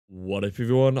What up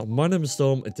everyone, my name is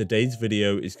Storm and today's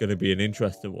video is going to be an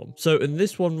interesting one. So in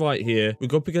this one right here, we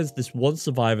go up against this one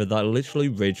survivor that literally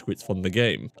rage quits from the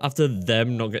game after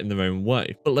them not getting their own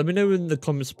way. But let me know in the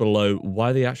comments below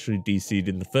why they actually DC'd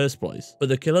in the first place. But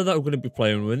the killer that we're going to be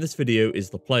playing in this video is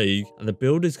the Plague, and the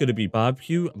build is going to be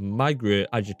Barbecue, Grit,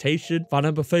 Agitation,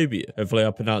 Thanatophobia. Hopefully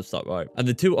I pronounced that right. And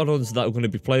the two add-ons that we're going to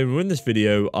be playing in this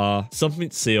video are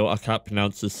something seal, I can't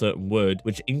pronounce a certain word,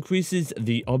 which increases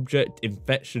the object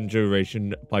infection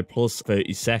duration by plus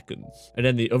 30 seconds. And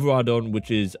then the other add-on, which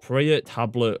is prayer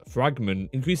tablet Fragment,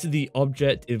 increases the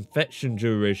object infection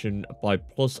duration by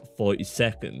plus 40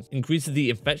 seconds. Increases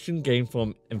the infection gain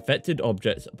from infected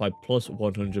objects by plus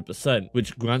 100%,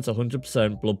 which grants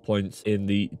 100% blood points in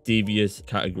the devious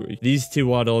category. These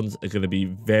two add-ons are going to be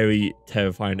very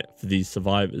terrifying for these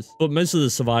survivors. But most of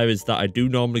the survivors that I do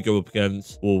normally go up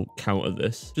against will counter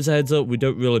this. Just a heads up, we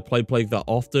don't really play Plague that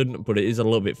often, but it is a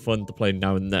little bit fun to play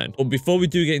now and then. But before we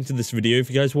do get into this video, if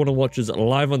you guys want to watch us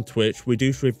live on Twitch, we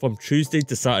do stream from Tuesday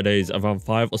to Saturdays around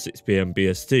 5 or 6 p.m.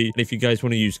 BST. And if you guys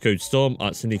want to use code STORM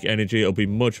at Sneak Energy, it'll be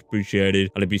much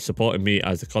appreciated and it'll be supporting me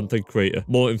as a content creator.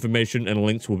 More information and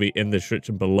links will be in the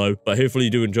description below. But hopefully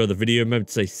you do enjoy the video. Remember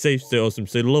to stay safe, stay awesome,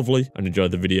 stay lovely, and enjoy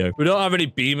the video. We don't have any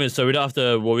beamers, so we don't have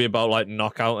to worry about like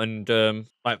knockout and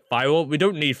like fire up. We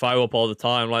don't need fire up all the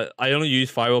time. Like I only use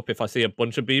fire up if I see a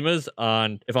bunch of beamers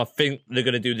and if I think they're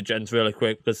going to do the gens really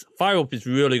quick, because fire up is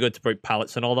really good to break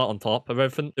pallets and all that on top of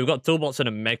everything. We've got toolbox and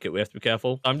a mech it, we have to be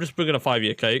careful. I'm just bringing a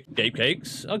 5-year cake. Gape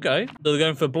cakes. Okay. So they're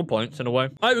going for blood points in a way.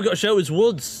 All right, we've got Shelter's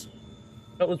Woods.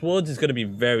 Shelter's Woods is going to be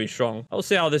very strong. I'll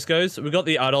see how this goes. We've got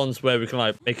the add-ons where we can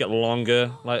like make it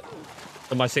longer, like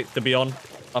for my 6 to be on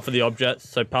for the objects.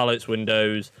 So pallets,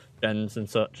 windows, gens and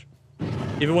such.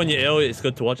 Even when you're ill, it's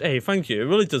good to watch. Hey, thank you. It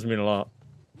really does mean a lot.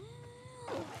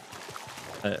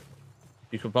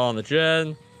 You can buy on the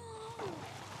gen.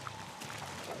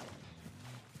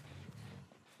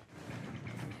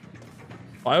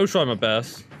 I will try my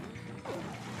best.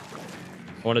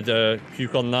 I wanted to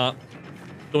puke on that.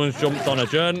 Someone's jumped on a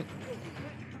gen.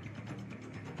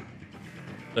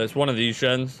 So it's one of these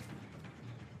gens.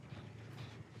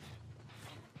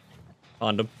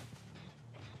 Found him.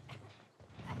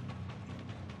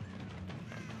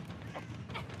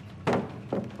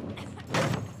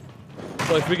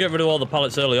 So if we get rid of all the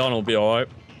pallets early on, it'll be alright.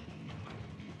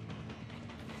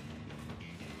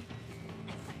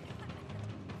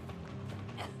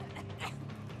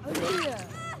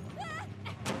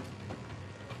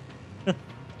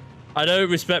 I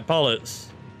don't respect pallets.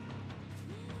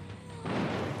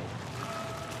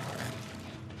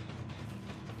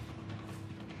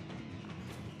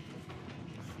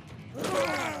 There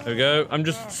we go. I'm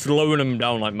just slowing them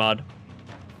down like mad.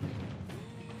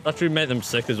 Actually make them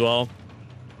sick as well.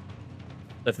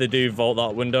 If they do vault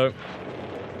that window.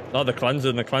 Oh, the cleanser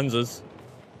and the cleansers.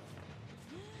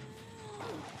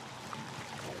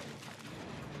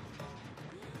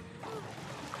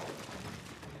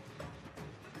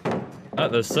 Oh,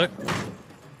 they're sick.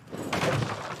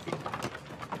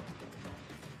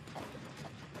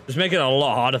 Just make it a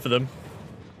lot harder for them.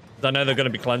 I know they're going to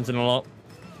be cleansing a lot.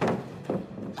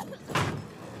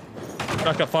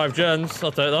 Back at 5 gens.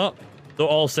 I'll take that. They're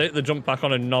all sick. They jump back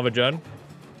on another gen.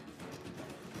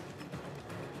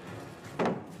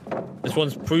 This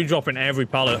one's pre-dropping every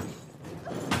pallet.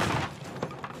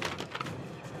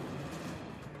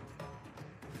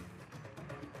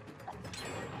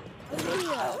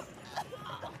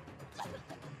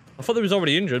 I thought they was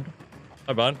already injured.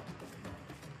 My bad.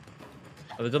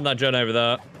 Oh, they've done that gen over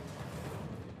there.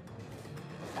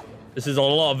 This is a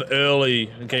lot of early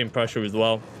game pressure as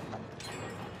well.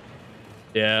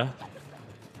 Yeah.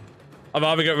 I'd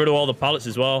rather get rid of all the pallets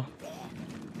as well.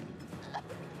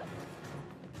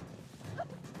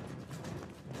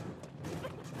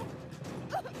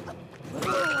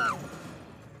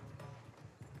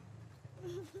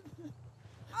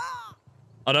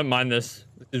 I don't mind this.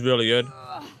 This is really good.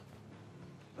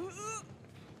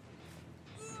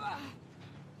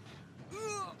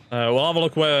 We'll have a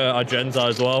look where our gens are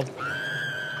as well.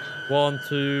 1,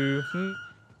 2...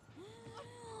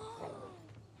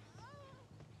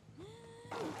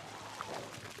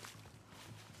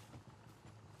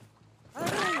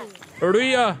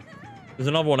 Hurry-ya! There's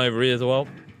another one over here as well.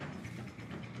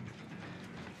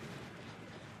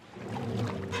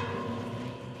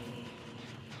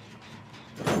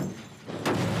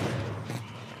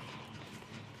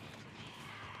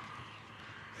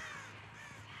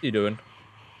 What are you doing?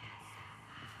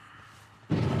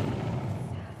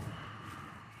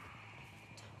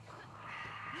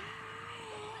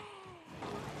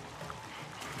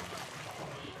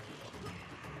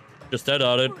 Just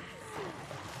dead-hearted.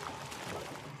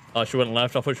 Oh, she went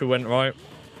left. I thought she went right.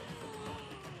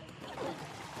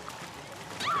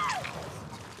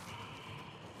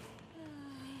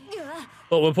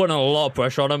 But we're putting a lot of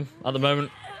pressure on them at the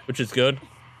moment, which is good.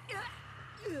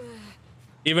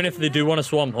 Even if they do want to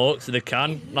swarm hooks, they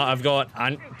can. Like, I've got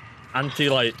anti,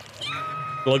 like,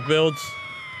 glug builds.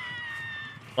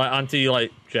 Like, anti,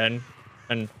 like, gen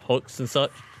and hooks and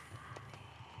such.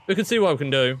 We can see what we can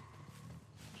do.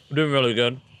 We're doing really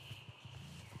good.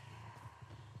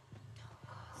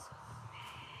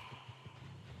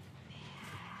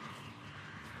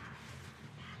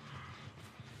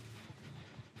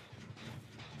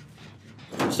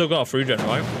 Still got a 3 gen,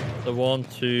 right? So 1,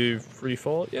 2, 3,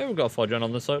 4. Yeah, we've got a 4 gen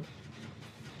on this side.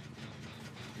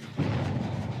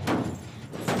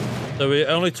 So we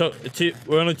only took two.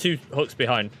 We're only 2 hooks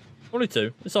behind. Only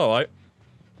 2. It's all right.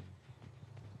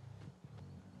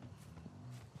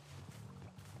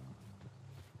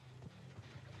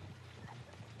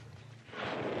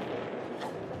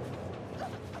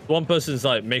 One person's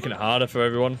like making it harder for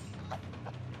everyone.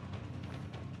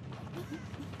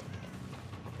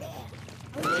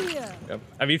 Yep.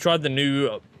 Have you tried the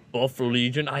new buff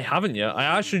Legion? I haven't yet. I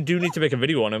actually do need to make a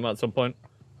video on him at some point.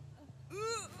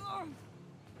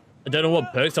 I don't know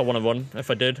what perks I want to run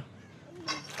if I did.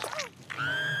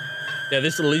 Yeah,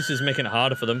 this at least is making it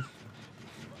harder for them.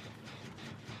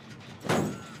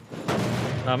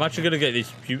 I'm actually gonna get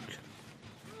this puke.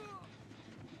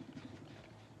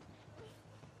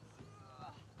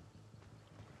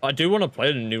 I do want to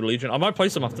play the new Legion. I might play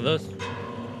some after this.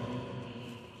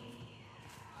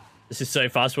 This is so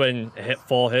fast when hit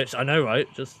 4 hits. I know, right?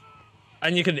 Just,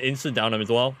 and you can instant down him as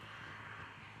well.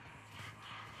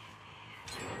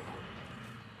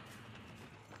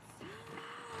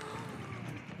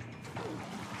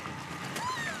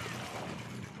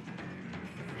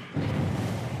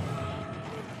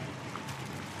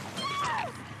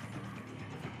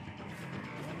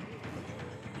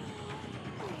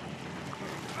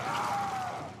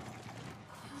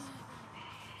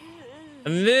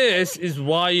 And this is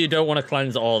why you don't want to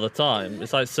cleanse all the time.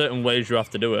 It's like certain ways you have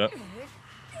to do it.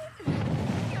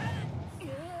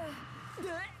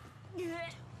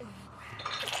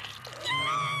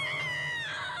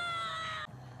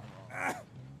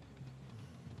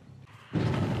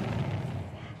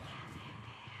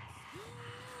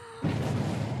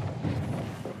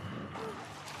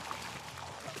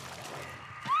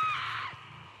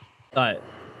 Alright.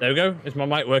 There we go. Is my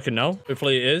mic working now?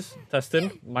 Hopefully it is.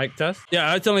 Testing. Mic test. Yeah,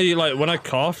 I actually, like, when I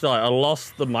coughed, I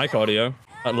lost the mic audio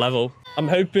at level. I'm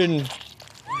hoping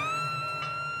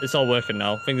it's all working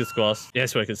now. Fingers crossed. Yeah,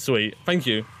 it's working. Sweet. Thank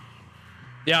you.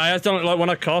 Yeah, I accidentally, like,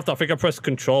 when I coughed, I think I pressed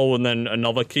control and then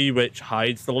another key, which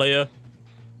hides the layer.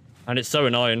 And it's so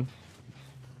annoying.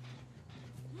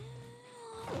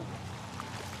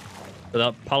 But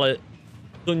that palette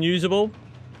is unusable. To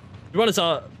be honest,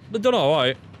 they've done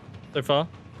alright so far.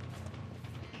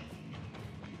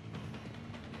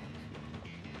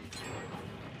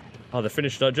 Oh, they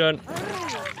finished that gen.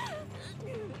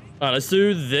 Alright, let's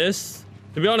do this.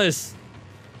 To be honest,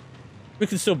 we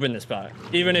can still bring this back.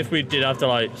 Even if we did have to,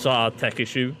 like, sort out a tech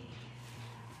issue.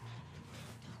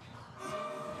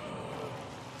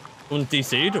 One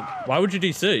DC'd? Why would you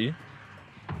DC?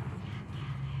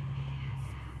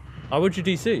 Why would you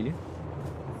DC?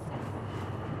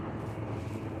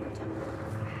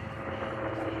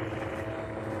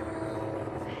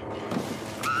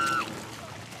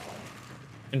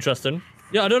 Interesting.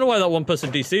 Yeah, I don't know why that one person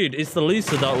DC'd. It's the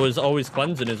Lisa that was always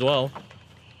cleansing as well.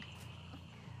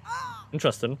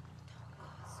 Interesting.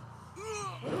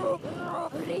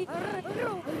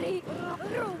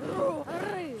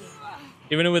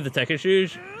 Even with the tech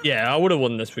issues? Yeah, I would have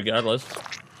won this regardless.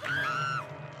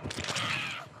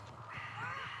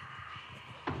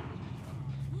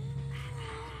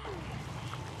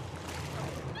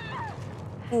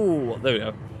 Ooh, there we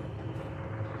go.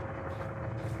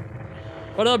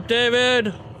 What up,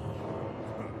 David?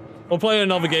 We'll play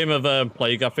another game of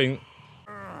Plague, I think.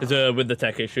 Because with the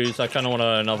tech issues, I kind of want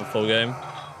another full game.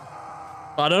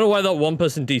 But I don't know why that one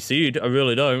person DC'd. I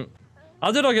really don't.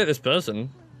 How did I get this person?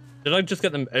 Did I just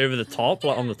get them over the top,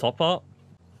 like on the top part?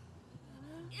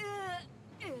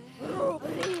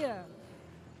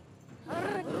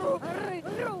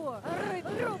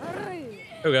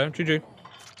 There we go, GG.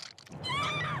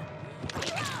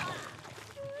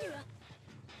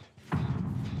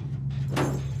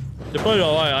 They played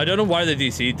alright. I don't know why they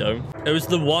DC'd though. It was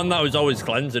the one that was always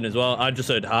cleansing as well. I just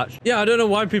heard hatch. Yeah, I don't know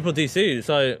why people DC'd. It's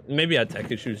like, maybe I had tech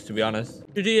issues to be honest.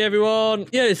 GG everyone.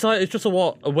 Yeah, it's like, it's just a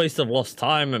waste of lost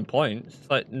time and points. It's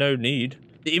like, no need.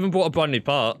 They even brought a brand new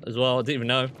part as well. I didn't even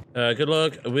know. Good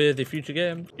luck with the future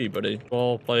game. Gee, buddy.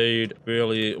 All played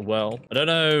really well. I don't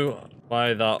know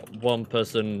why that one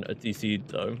person DC'd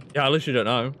though. Yeah, I literally don't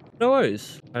know. No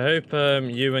worries. I hope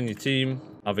you and your team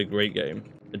have a great game.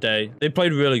 Day. They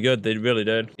played really good. They really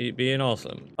did. It being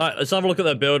awesome. All right, let's have a look at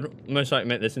their build. Most likely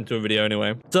make this into a video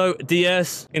anyway. So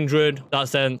DS, Kindred,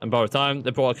 That's End, and Borrowed Time.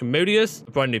 They brought a Commodious,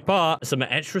 a brand new part, some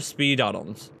extra speed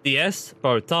add-ons. DS,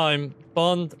 Borrowed Time,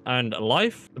 Bond, and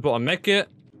Life. They brought a Medkit,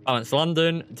 Balanced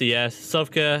Landing, DS,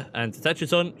 Self-Care, and Detection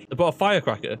Hunt. They brought a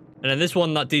Firecracker. And then this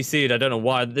one that DC'd, I don't know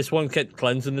why. This one kept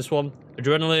cleansing this one.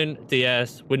 Adrenaline,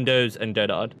 DS, Windows, and Dead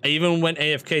Hard. I even went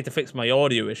AFK to fix my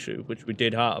audio issue, which we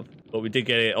did have. But we did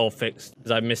get it all fixed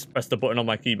because I mispressed the button on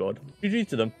my keyboard. GG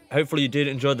to them. Hopefully you did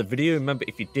enjoy the video. Remember,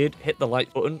 if you did, hit the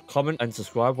like button, comment, and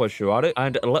subscribe while you're at it.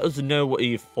 And let us know what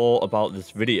you thought about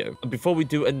this video. And before we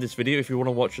do end this video, if you want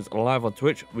to watch us live on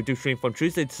Twitch, we do stream from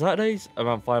Tuesday to Saturdays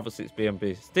around 5 or 6 p.m.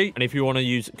 BST. And if you want to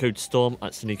use code STORM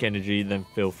at Sneak Energy, then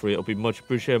feel free. It'll be much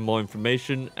appreciated. More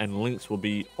information and links will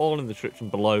be all in the description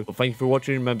below. But thank you for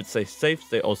watching. Remember to stay safe,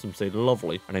 stay awesome, stay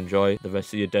lovely, and enjoy the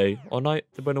rest of your day or night,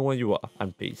 depending on where you are.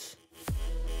 And peace.